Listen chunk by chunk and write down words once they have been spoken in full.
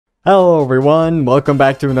Hello everyone, welcome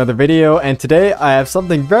back to another video, and today I have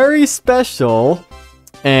something very special,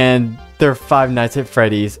 and they're Five Nights at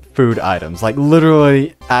Freddy's food items, like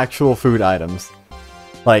literally actual food items.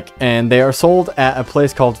 And they are sold at a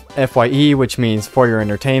place called FYE, which means for your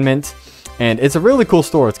entertainment, and it's a really cool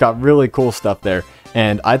store. It's got really cool stuff there,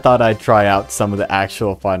 and I thought I'd try out some of the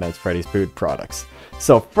actual Five Nights at Freddy's food products.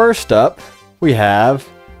 So first up, we have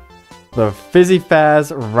the Fizzy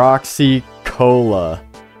Fazz Roxy Cola.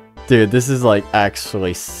 Dude, this is like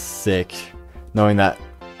actually sick, knowing that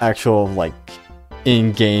actual like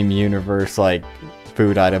in-game universe like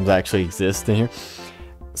food items actually exist in here.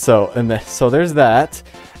 So there's that,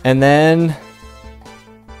 and then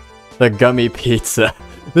the gummy pizza.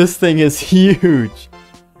 This thing is huge.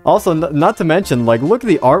 Also, not to mention, like, look at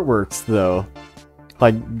the artworks though.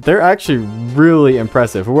 Like, they're actually really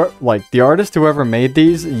impressive. Like, the artist, whoever made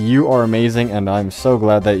these, you are amazing, and I'm so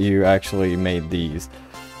glad that you actually made these.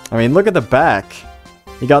 I mean, look at the back.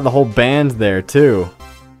 You got the whole band there, too.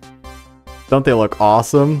 Don't they look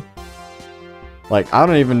awesome? Like, I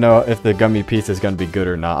don't even know if the gummy pizza is going to be good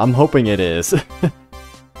or not. I'm hoping it is.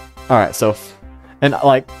 Alright, so... And,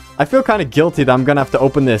 like, I feel kind of guilty that I'm going to have to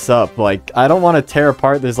open this up. Like, I don't want to tear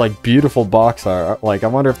apart this, like, beautiful box art. Like, I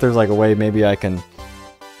wonder if there's, like, a way maybe I can...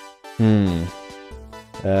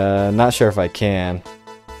 Not sure if I can.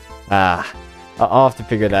 I'll have to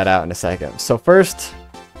figure that out in a second. So first...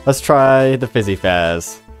 let's try the Fizzy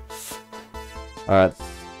Fazz. Alright.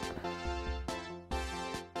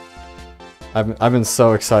 I've been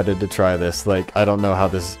so excited to try this. Like, I don't know how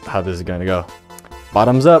this is gonna go.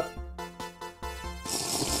 Bottoms up.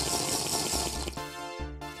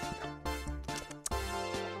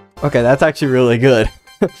 Okay, that's actually really good.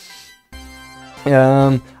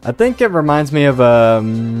 I think it reminds me of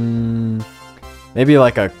maybe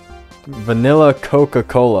like a vanilla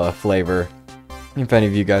Coca-Cola flavor. If any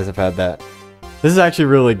of you guys have had that. This is actually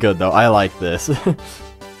really good though. I like this.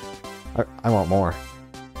 I want more.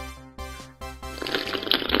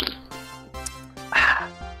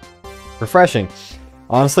 Refreshing.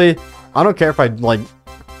 Honestly, I don't care if I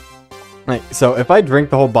so if I drink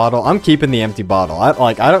the whole bottle, I'm keeping the empty bottle.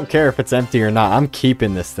 I don't care if it's empty or not. I'm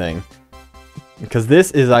keeping this thing. Because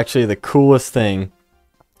this is actually the coolest thing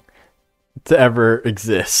to ever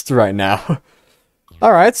exist right now.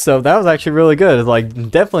 Alright, so that was actually really good. Like,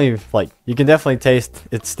 definitely, like, you can definitely taste,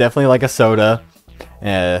 it's definitely like a soda.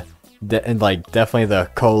 And like, definitely the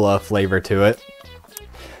cola flavor to it.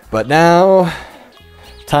 But now,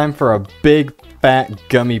 time for a big, fat,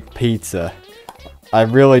 gummy pizza. I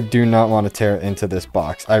really do not want to tear it into this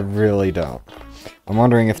box. I really don't. I'm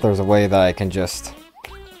wondering if there's a way that I can just...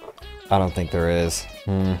 I don't think there is.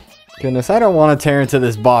 Goodness, I don't want to tear into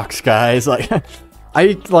this box, guys. Like...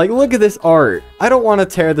 look at this art. I don't want to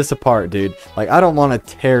tear this apart, dude. Like, I don't want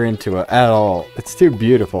to tear into it at all. It's too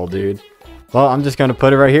beautiful, dude. Well, I'm just gonna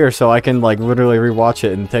put it right here so I can, like, literally rewatch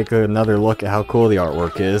it and take another look at how cool the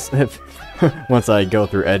artwork is. Once I go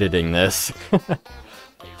through editing this.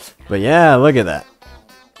 But yeah, look at that.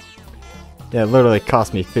 Yeah, it literally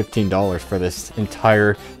cost me $15 for this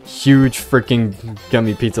entire huge freaking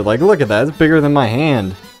gummy pizza. Like, look at that. It's bigger than my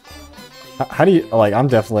hand. How do you, like, I'm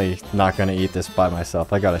definitely not gonna eat this by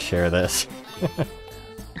myself. I gotta share this.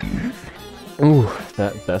 Ooh,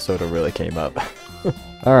 that soda really came up.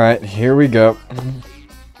 Alright, here we go.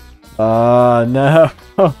 No.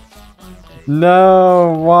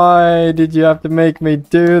 No, why did you have to make me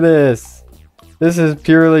do this? This is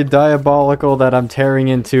purely diabolical that I'm tearing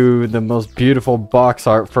into the most beautiful box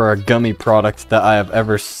art for a gummy product that I have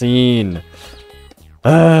ever seen.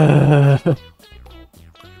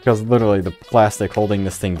 Because literally the plastic holding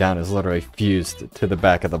this thing down is literally fused to the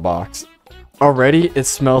back of the box. Already, it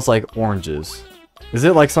smells like oranges. Is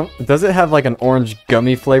it like does it have like an orange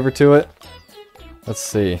gummy flavor to it? Let's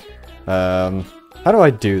see. How do I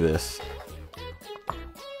do this?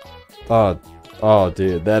 Oh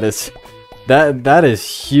dude, that is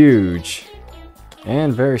huge.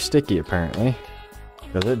 And very sticky apparently.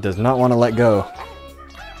 Because it does not want to let go.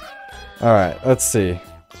 Alright, let's see.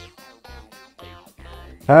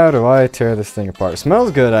 How do I tear this thing apart? It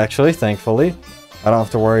smells good, actually, thankfully. I don't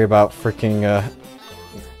have to worry about freaking,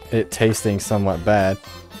 it tasting somewhat bad.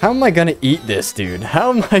 How am I gonna eat this, dude?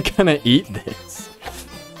 How am I gonna eat this?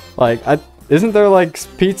 Like, isn't there, like,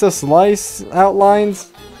 pizza slice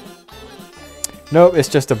outlines? Nope, it's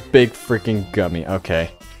just a big freaking gummy.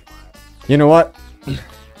 Okay. You know what?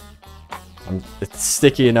 It's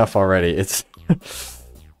sticky enough already. It's...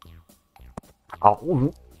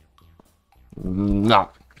 Oh. No.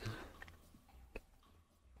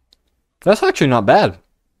 That's actually not bad.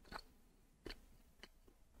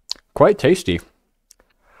 Quite tasty.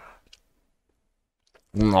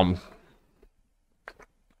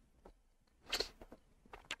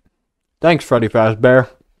 Thanks, Freddy Fazbear.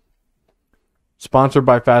 Sponsored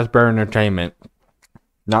by Fazbear Entertainment.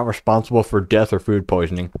 Not responsible for death or food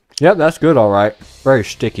poisoning. Yep, that's good, alright. Very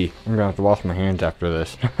sticky. I'm gonna have to wash my hands after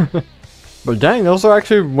this. But dang, those are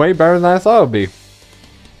actually way better than I thought it would be.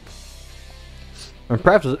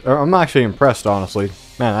 I'm actually impressed, honestly.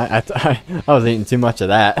 Man, I was eating too much of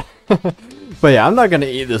that. But yeah, I'm not gonna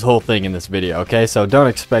eat this whole thing in this video, okay? So don't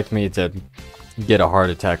expect me to get a heart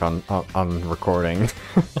attack on recording.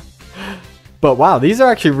 But wow, these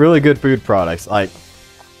are actually really good food products. Like,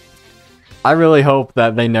 I really hope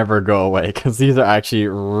that they never go away, because these are actually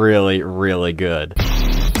really, really good.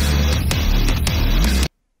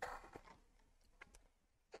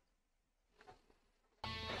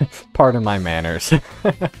 Pardon my manners.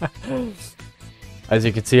 As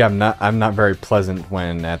you can see, I'm not very pleasant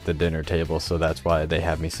when at the dinner table, so that's why they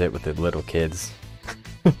have me sit with the little kids.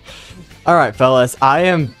 Alright fellas, I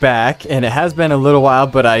am back, and it has been a little while,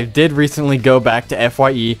 but I did recently go back to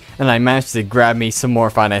FYE, and I managed to grab me some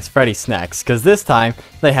more Five Nights at Freddy's snacks, because this time,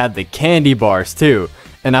 they had the candy bars too,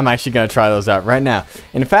 and I'm actually going to try those out right now.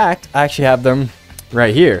 In fact, I actually have them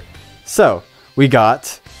right here. So, we got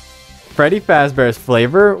Freddy Fazbear's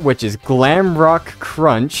flavor, which is Glam Rock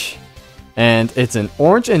Crunch, and it's an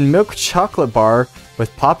orange and milk chocolate bar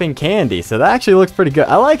with popping candy. So that actually looks pretty good.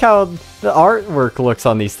 I like how the artwork looks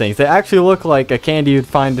on these things. They actually look like a candy you'd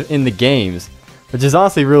find in the games, which is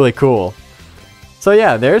honestly really cool. So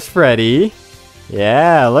yeah, there's Freddy.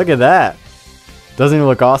 Yeah, look at that. Doesn't he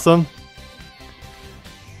look awesome?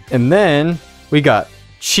 And then we got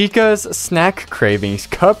Chica's Snack Cravings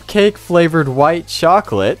cupcake flavored white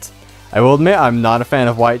chocolate. I will admit I'm not a fan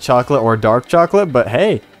of white chocolate or dark chocolate, but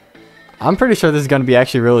hey, I'm pretty sure this is going to be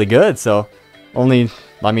actually really good. So I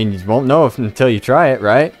mean, you won't know until you try it,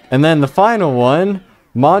 right? And then the final one,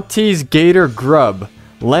 Monty's Gator Grub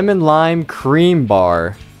Lemon Lime Cream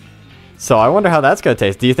Bar. So I wonder how that's going to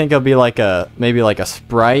taste. Do you think it'll be like maybe like a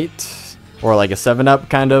Sprite or like a 7-Up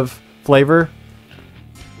kind of flavor?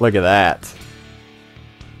 Look at that.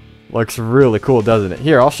 Looks really cool, doesn't it?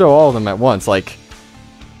 Here, I'll show all of them at once. Like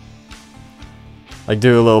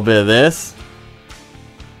do a little bit of this.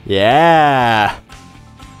 Yeah.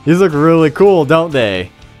 These look really cool, don't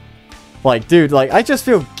they? Like, dude, like, I just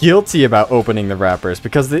feel guilty about opening the wrappers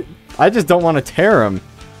because I just don't want to tear them.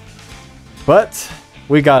 But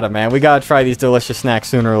we gotta, man. We gotta try these delicious snacks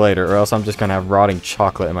sooner or later, or else I'm just gonna have rotting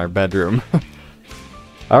chocolate in my bedroom.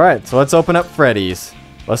 Alright, so let's open up Freddy's.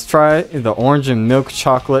 Let's try the orange and milk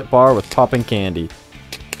chocolate bar with popping candy.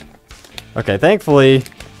 Okay, thankfully,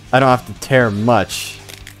 I don't have to tear much.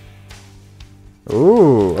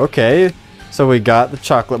 Ooh, okay. So we got the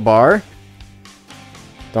chocolate bar.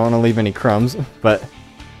 Don't want to leave any crumbs, but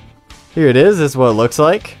here it is. This is what it looks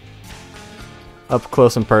like. Up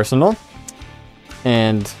close and personal.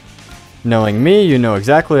 And knowing me, you know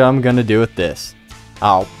exactly what I'm going to do with this.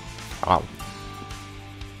 Ow. Ow.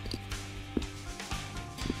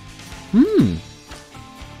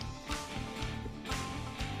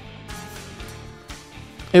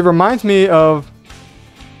 It reminds me of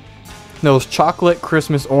those chocolate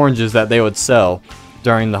Christmas oranges that they would sell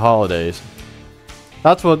during the holidays.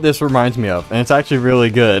 That's what this reminds me of, and it's actually really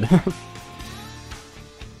good.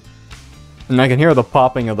 And I can hear the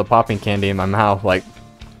popping of the popping candy in my mouth, like,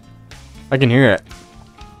 I can hear it.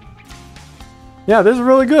 Yeah, this is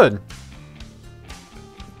really good.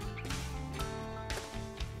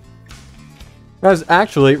 That's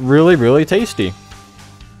actually really, really tasty.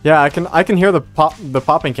 Yeah, I can hear the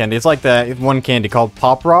popping candy. It's like that one candy called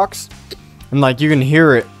Pop Rocks. And like you can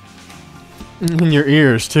hear it in your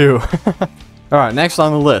ears too. Alright, next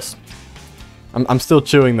on the list. I'm still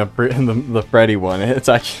chewing the Freddy one. It's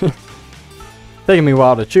actually taking me a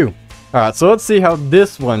while to chew. Alright, so let's see how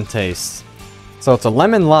this one tastes. So it's a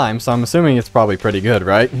lemon lime, so I'm assuming it's probably pretty good,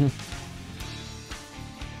 right?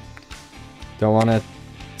 Don't want to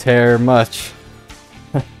tear much.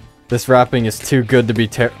 This wrapping is too good to be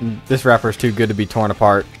this wrapper is too good to be torn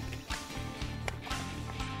apart.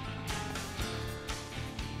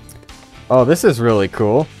 Oh, this is really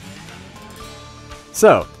cool.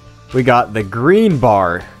 So, we got the green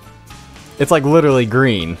bar. It's like literally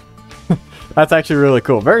green. That's actually really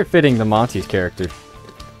cool. Very fitting to Monty's character.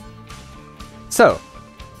 So,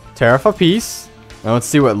 tear off a piece. Now let's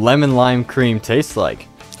see what lemon lime cream tastes like.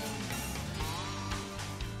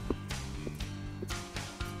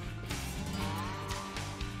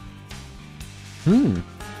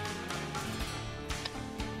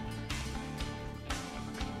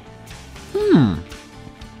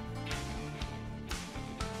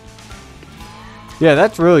 Yeah,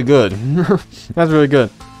 that's really good. That's really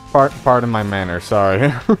good. Pardon my manners,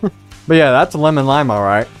 sorry. But yeah, that's a lemon lime,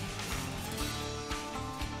 alright.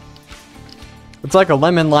 It's like a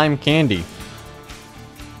lemon lime candy.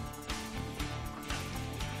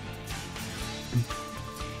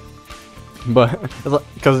 But,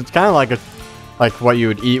 because it's kind of like what you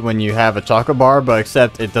would eat when you have a chocolate bar, but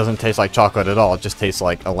except it doesn't taste like chocolate at all. It just tastes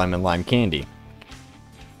like a lemon lime candy.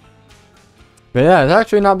 But yeah, it's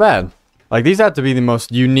actually not bad. Like, these have to be the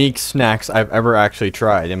most unique snacks I've ever actually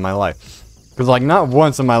tried in my life. Because, like, not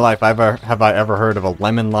once in my life have I ever heard of a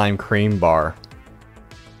lemon lime cream bar.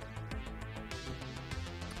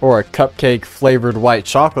 Or a cupcake flavored white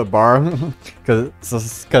chocolate bar.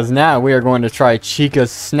 Because now we are going to try Chica's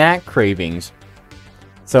snack cravings.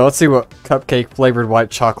 So let's see what cupcake flavored white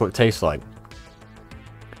chocolate tastes like.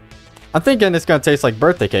 I'm thinking it's gonna taste like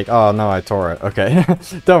birthday cake. Oh no, I tore it. Okay.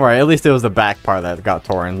 Don't worry, at least it was the back part that got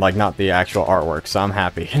torn, like not the actual artwork, so I'm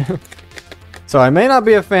happy. So I may not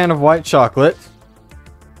be a fan of white chocolate,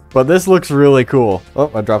 but this looks really cool.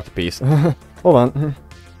 Oh, I dropped a piece. Hold on.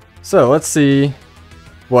 So let's see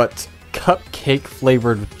what cupcake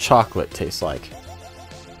flavored chocolate tastes like.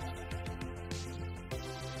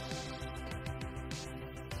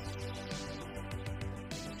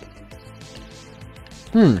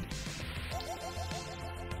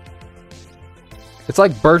 It's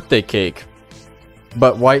like birthday cake,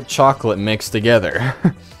 but white chocolate mixed together.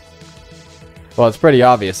 Well, it's pretty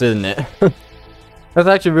obvious, isn't it? That's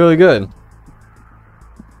actually really good.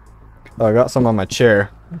 Oh, I got some on my chair.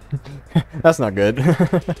 That's not good.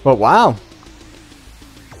 But wow.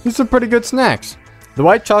 These are pretty good snacks. The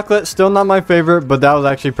white chocolate, still not my favorite, but that was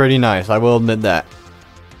actually pretty nice. I will admit that.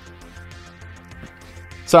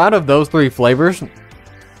 So out of those three flavors,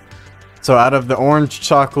 so out of the orange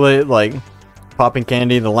chocolate, like popping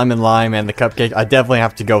candy, the lemon lime, and the cupcake, I definitely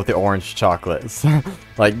have to go with the orange chocolates.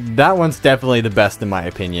 Like, that one's definitely the best in my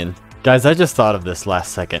opinion. Guys, I just thought of this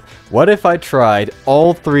last second. What if I tried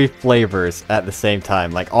all three flavors at the same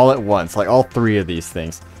time? Like, all at once. Like, all three of these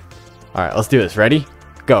things. Alright, let's do this. Ready?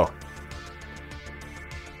 Go.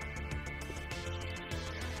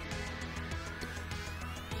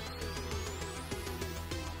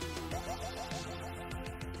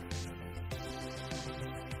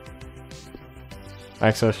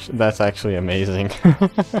 Actually, that's actually amazing.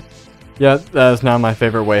 Yeah, that is now my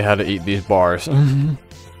favorite way how to eat these bars.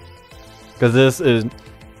 Because this is...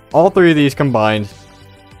 all three of these combined.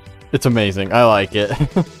 It's amazing. I like it.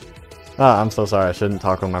 Ah, I'm so sorry. I shouldn't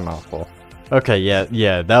talk with my mouth full. Okay,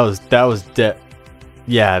 yeah, that was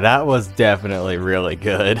definitely really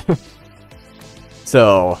good.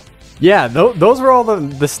 So, yeah, those were all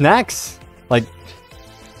the snacks. Like,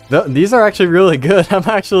 these are actually really good. I'm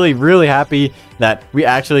actually really happy that we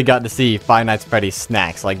actually got to see Five Nights at Freddy's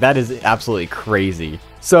snacks. Like, that is absolutely crazy.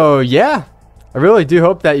 So, yeah. I really do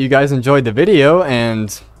hope that you guys enjoyed the video,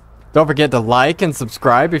 and don't forget to like and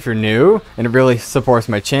subscribe if you're new, and it really supports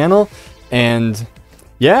my channel. And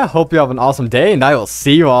yeah, hope you have an awesome day, and I will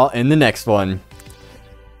see you all in the next one.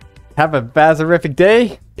 Have a bazarific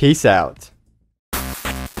day. Peace out.